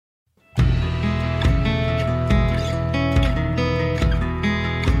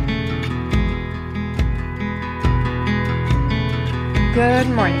Good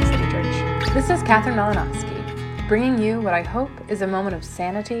morning, City Church. This is Catherine Malinowski, bringing you what I hope is a moment of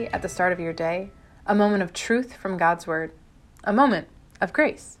sanity at the start of your day, a moment of truth from God's Word, a moment of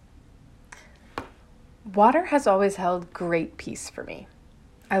grace. Water has always held great peace for me.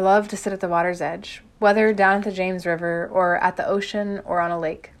 I love to sit at the water's edge, whether down at the James River or at the ocean or on a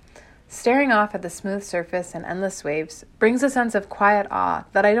lake. Staring off at the smooth surface and endless waves brings a sense of quiet awe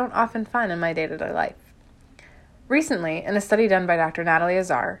that I don't often find in my day-to-day life. Recently, in a study done by Dr. Natalie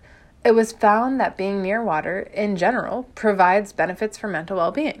Azar, it was found that being near water, in general, provides benefits for mental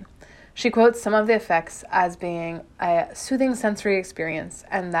well-being. She quotes some of the effects as being a soothing sensory experience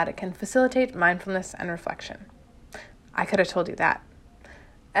and that it can facilitate mindfulness and reflection. I could have told you that.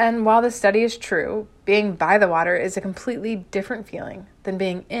 And while this study is true, being by the water is a completely different feeling than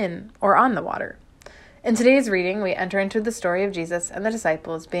being in or on the water. In today's reading, we enter into the story of Jesus and the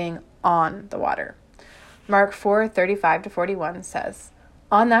disciples being on the water. Mark 4:35-41 says,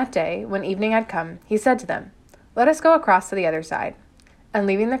 "On that day, when evening had come, he said to them, 'Let us go across to the other side.' And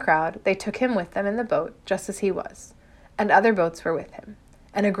leaving the crowd, they took him with them in the boat, just as he was. And other boats were with him.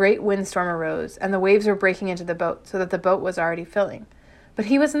 And a great windstorm arose, and the waves were breaking into the boat, so that the boat was already filling. But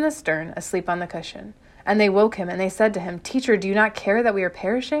he was in the stern, asleep on the cushion. And they woke him, and they said to him, 'Teacher, do you not care that we are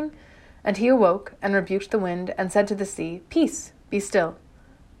perishing?' And he awoke, and rebuked the wind, and said to the sea, 'Peace, be still.'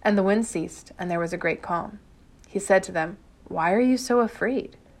 And the wind ceased, and there was a great calm. He said to them, 'Why are you so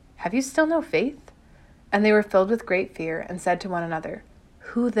afraid? Have you still no faith?' And they were filled with great fear, and said to one another,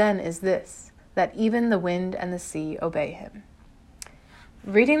 'Who then is this, that even the wind and the sea obey him?'"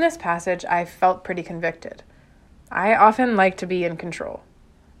 Reading this passage, I felt pretty convicted. I often like to be in control.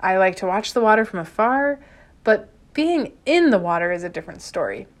 I like to watch the water from afar, but being in the water is a different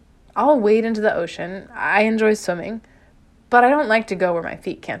story. I'll wade into the ocean. I enjoy swimming, but I don't like to go where my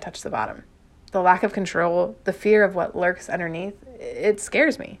feet can't touch the bottom. The lack of control, the fear of what lurks underneath, it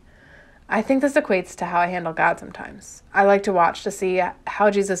scares me. I think this equates to how I handle God sometimes. I like to watch to see how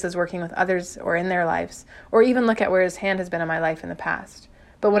Jesus is working with others or in their lives, or even look at where his hand has been in my life in the past.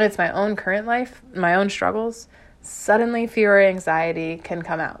 But when it's my own current life, my own struggles, suddenly fear or anxiety can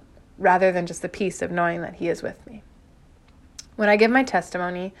come out, rather than just the peace of knowing that he is with me. When I give my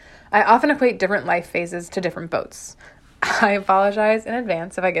testimony, I often equate different life phases to different boats. I apologize in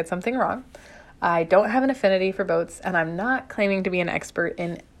advance if I get something wrong. I don't have an affinity for boats, and I'm not claiming to be an expert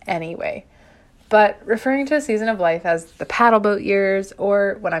in any way. But referring to a season of life as the paddle boat years,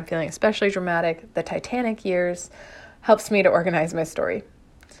 or when I'm feeling especially dramatic, the Titanic years, helps me to organize my story.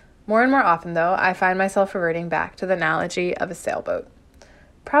 More and more often, though, I find myself reverting back to the analogy of a sailboat.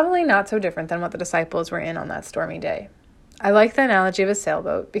 Probably not so different than what the disciples were in on that stormy day. I like the analogy of a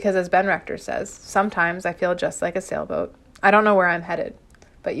sailboat because, as Ben Rector says, sometimes I feel just like a sailboat. I don't know where I'm headed,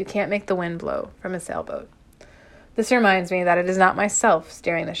 but you can't make the wind blow from a sailboat. This reminds me that it is not myself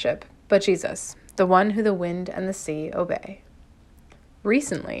steering the ship, but Jesus, the one who the wind and the sea obey.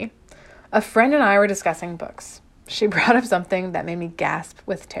 Recently, a friend and I were discussing books. She brought up something that made me gasp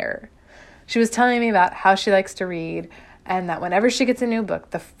with terror. She was telling me about how she likes to read, and that whenever she gets a new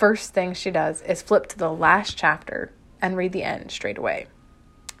book, the first thing she does is flip to the last chapter and read the end straight away.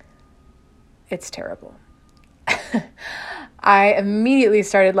 It's terrible. I immediately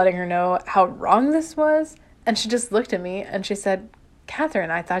started letting her know how wrong this was, and she just looked at me and she said, "Catherine,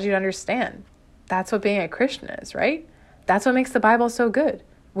 I thought you'd understand. That's what being a Christian is, right? That's what makes the Bible so good.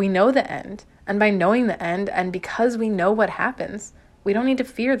 We know the end, and by knowing the end, and because we know what happens, we don't need to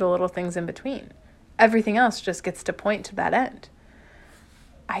fear the little things in between. Everything else just gets to point to that end."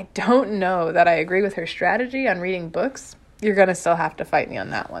 I don't know that I agree with her strategy on reading books. You're going to still have to fight me on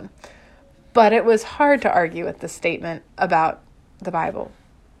that one. But it was hard to argue with the statement about the Bible.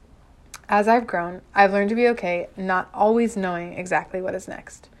 As I've grown, I've learned to be okay not always knowing exactly what is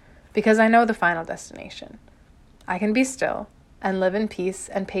next, because I know the final destination. I can be still and live in peace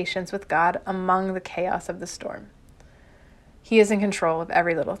and patience with God among the chaos of the storm. He is in control of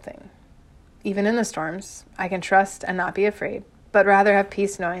every little thing. Even in the storms, I can trust and not be afraid, but rather have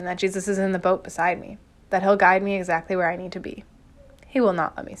peace knowing that Jesus is in the boat beside me, that he'll guide me exactly where I need to be. He will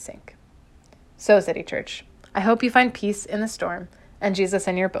not let me sink. So, City Church, I hope you find peace in the storm and Jesus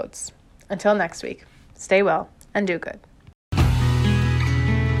in your boats. Until next week, stay well and do good.